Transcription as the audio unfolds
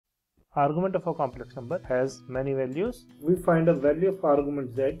Argument of a complex number has many values. We find a value of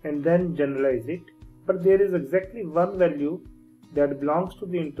argument z and then generalize it, but there is exactly one value that belongs to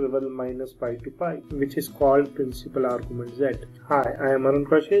the interval minus pi to pi, which is called principal argument z. Hi, I am Arun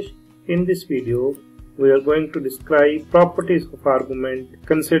Kashish. In this video, we are going to describe properties of argument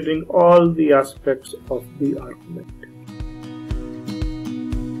considering all the aspects of the argument.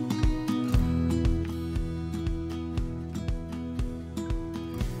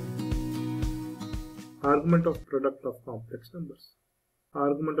 Argument of product of complex numbers.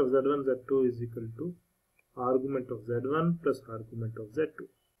 Argument of z1, z2 is equal to argument of z1 plus argument of z2.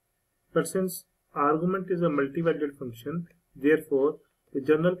 But since argument is a multivalued function, therefore the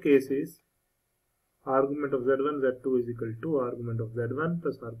general case is argument of z1, z2 is equal to argument of z1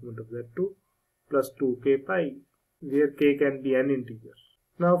 plus argument of z2 plus 2k pi, where k can be an integer.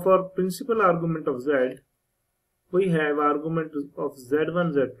 Now for principal argument of z, we have argument of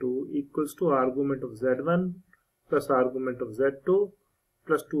z1, z2 equals to argument of z1 plus argument of z2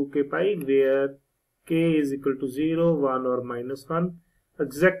 plus 2k pi, where k is equal to 0, 1 or minus 1,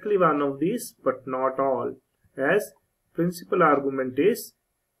 exactly one of these but not all, as principal argument is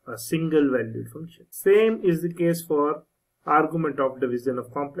a single valued function. Same is the case for argument of division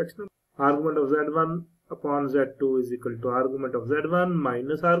of complex number. Argument of z1 upon z2 is equal to argument of z1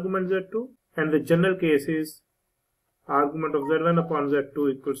 minus argument z2, and the general case is argument of z1 upon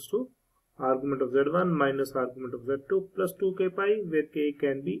z2 equals to argument of z1 minus argument of z2 plus 2k pi, where k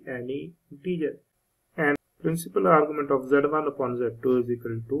can be any integer. And principal argument of z1 upon z2 is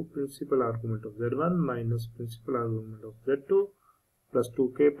equal to principal argument of z1 minus principal argument of z2 plus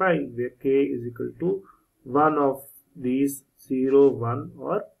 2k pi, where k is equal to one of these 0, 1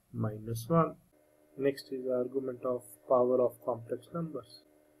 or minus 1. Next is argument of power of complex numbers.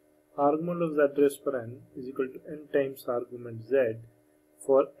 Argument of z raised to n is equal to n times argument z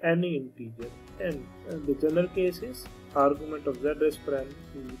for any integer n. And the general case is argument of z raised to n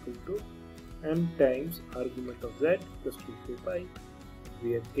is equal to n times argument of z plus 2k pi,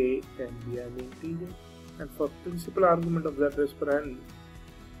 where k can be an integer. And for principal argument of z raised to n,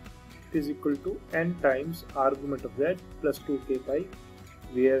 it is equal to n times argument of z plus 2k pi,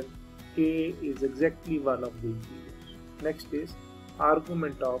 where k is exactly one of the integers. Next is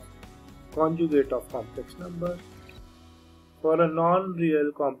argument of conjugate of complex number. For a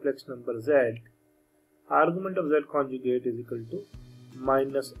non-real complex number z, argument of z conjugate is equal to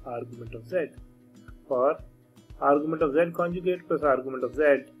minus argument of z. For argument of z conjugate plus argument of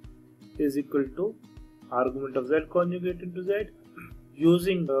z is equal to argument of z conjugate into z,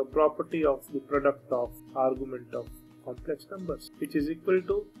 using the property of the product of argument of complex numbers, which is equal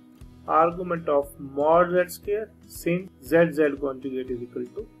to argument of mod z square, since z conjugate is equal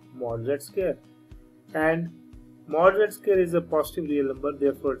to mod z square, and mod z square is a positive real number,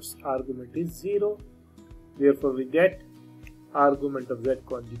 therefore its argument is 0. Therefore we get argument of z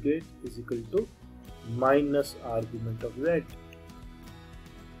conjugate is equal to minus argument of z.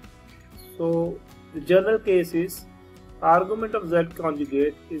 So the general case is argument of z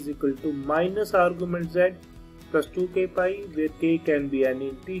conjugate is equal to minus argument z plus 2k pi, where k can be an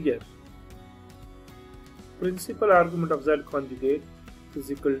integer. Principal argument of z conjugate is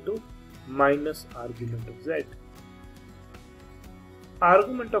equal to minus argument of z.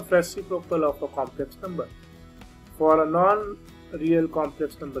 Argument of reciprocal of a complex number. For a non-real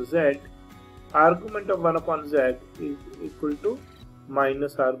complex number z, argument of 1 upon z is equal to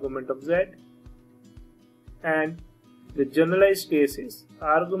minus argument of z, and the generalized case is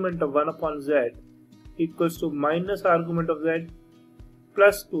argument of 1 upon z equals to minus argument of z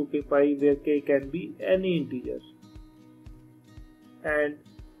plus 2k pi, where k can be any integer. And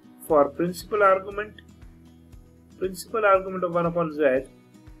for principal argument of 1 upon z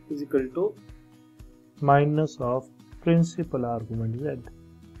is equal to minus of principal argument z.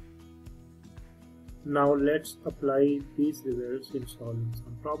 Now let's apply these results in solving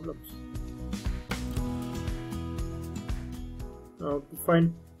some problems. Now to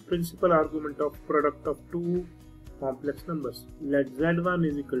find principal argument of product of two complex numbers, let z1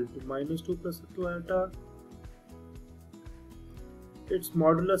 is equal to minus 2 plus 2 iota. Its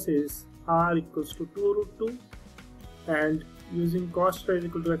modulus is r equals to 2 root 2, and using cos theta is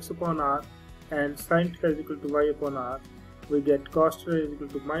equal to x upon r and sin theta is equal to y upon r, we get cos theta is equal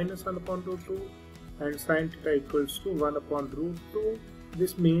to minus 1 upon root 2 and sin theta equals to 1 upon root 2.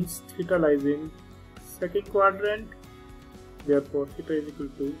 This means theta lies in second quadrant, therefore theta is equal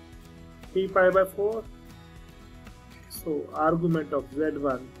to 3 pi by 4. So argument of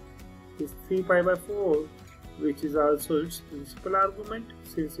z1 is 3 pi by 4, which is also its principal argument,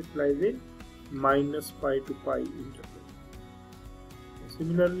 since it lies in minus pi to pi interval.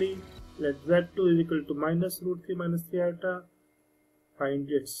 Similarly, Let z2 is equal to minus root 3 minus 3 iota. Find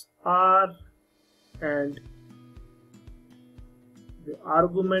its r, and the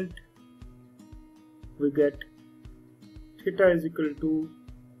argument we get theta is equal to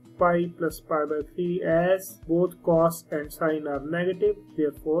pi plus pi by 3, as both cos and sine are negative.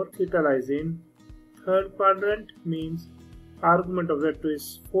 Therefore theta lies in third quadrant, means argument of z2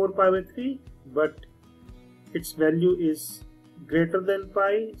 is 4 pi by 3, but its value is greater than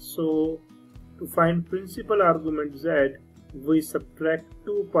pi. So to find principal argument z, we subtract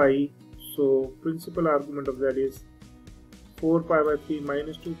 2 pi. So principal argument of z is 4 pi by 3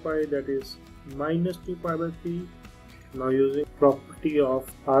 minus 2 pi, that is minus 2 pi by 3. Now using property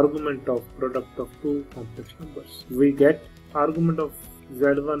of argument of product of two complex numbers, we get argument of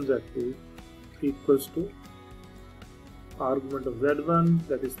z1 z2 equals to argument of z1,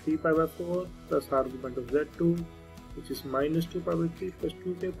 that is 3 pi by 4, plus argument of z2, which is minus 2 pi by 3 plus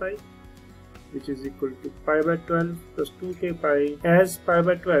 2k pi, which is equal to pi by 12 plus 2k pi. As pi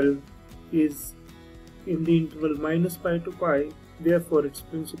by 12 is in the interval minus pi to pi, therefore its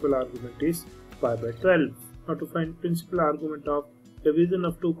principal argument is pi by 12. Now to find principal argument of division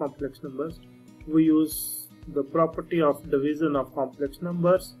of two complex numbers, we use the property of division of complex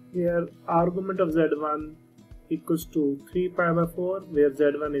numbers. Here argument of z1 equals to 3 pi by 4, where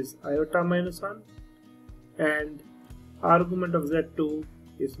z1 is iota minus 1, and argument of z2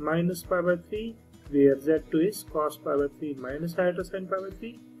 is minus pi by 3, where z2 is cos pi by 3 minus iota sin pi by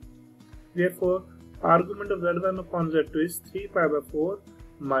 3. Therefore argument of z1 upon z2 is 3 pi by 4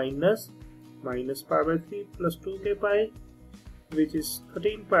 minus pi by 3 plus 2k pi, which is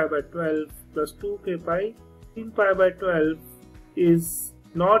 13 pi by 12 plus 2k pi. 13 pi by 12 is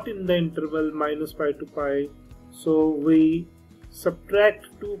not in the interval minus pi to pi, so we subtract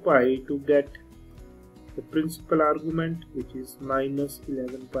 2 pi to get the principal argument, which is minus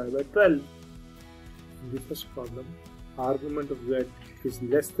 11 pi by 12. In the first problem, argument of z is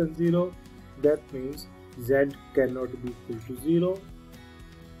less than 0. That means z cannot be equal to 0.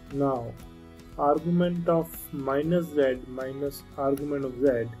 Now argument of minus z minus argument of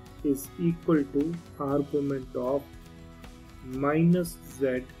z is equal to argument of minus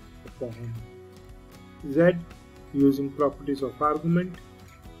z upon z using properties of argument.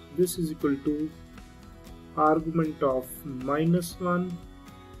 This is equal to argument of minus 1,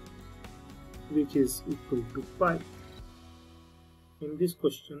 which is equal to pi. In this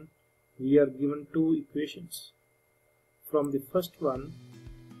question we are given two equations. From the first one,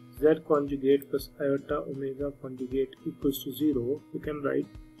 z conjugate plus iota omega conjugate equals to 0, we can write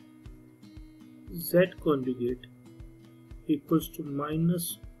z conjugate equals to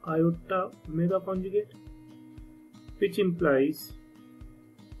minus iota omega conjugate, which implies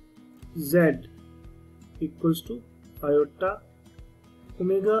z equals to iota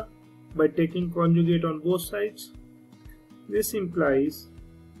omega by taking conjugate on both sides. This implies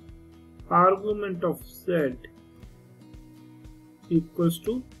argument of z equals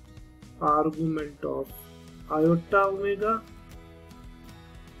to argument of iota omega,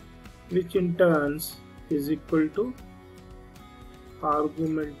 which in turns is equal to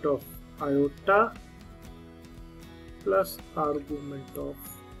argument of iota plus argument of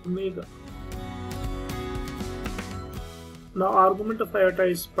omega. Now argument of iota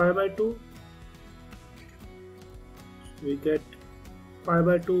is pi by 2. We get pi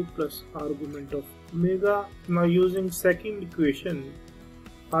by 2 plus argument of omega. Now using second equation,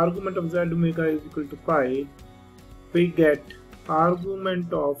 argument of z omega is equal to pi, we get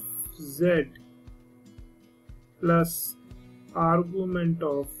argument of z plus argument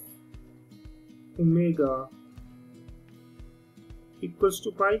of omega equals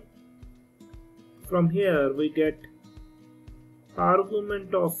to pi. From here we get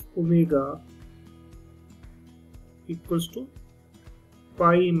argument of omega equals to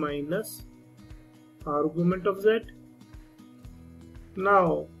pi minus argument of z.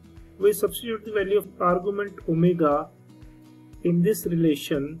 Now we substitute the value of argument omega in this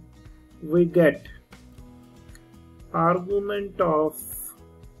relation. We get argument of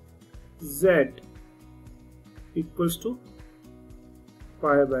z equals to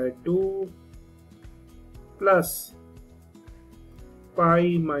pi by 2 plus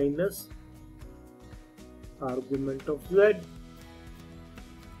pi minus argument of z.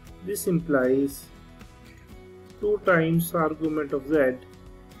 This implies 2 times argument of z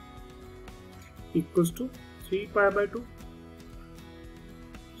equals to 3 pi by 2.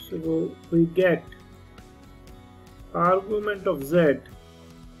 So we get argument of z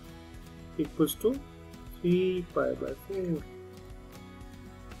equals to 3 pi by 4,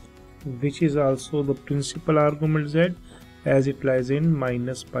 which is also the principal argument z. as it lies in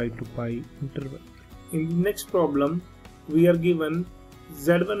minus pi to pi interval. In the next problem, we are given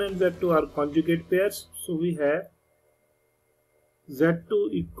Z1 and Z2 are conjugate pairs. So we have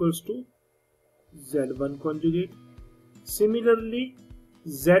Z2 equals to Z1 conjugate. Similarly,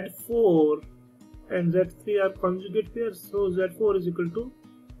 Z4 and Z3 are conjugate pairs. So Z4 is equal to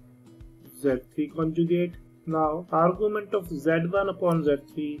Z3 conjugate. Now argument of Z1 upon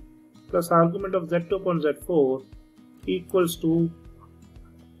Z3 plus argument of Z2 upon Z4 equals to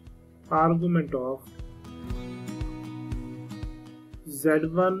argument of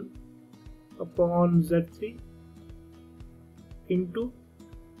Z1 upon Z3 into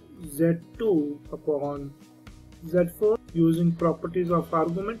Z2 upon Z4 using properties of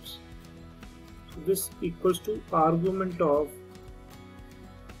arguments. So this equals to argument of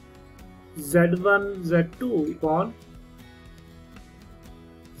Z1 Z2 upon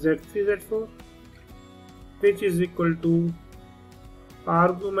Z3 Z4, which is equal to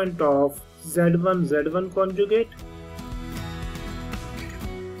argument of Z1 Z1 conjugate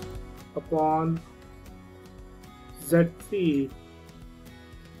upon Z3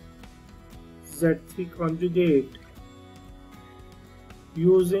 Z3 conjugate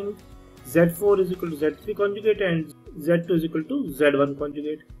using Z4 is equal to Z3 conjugate and Z2 is equal to Z1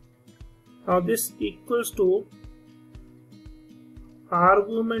 conjugate. Now this equals to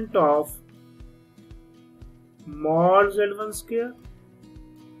argument of mod Z1 square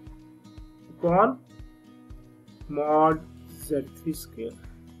upon mod Z3 square,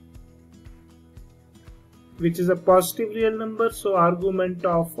 which is a positive real number. So argument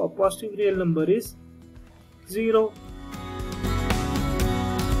of a positive real number is 0.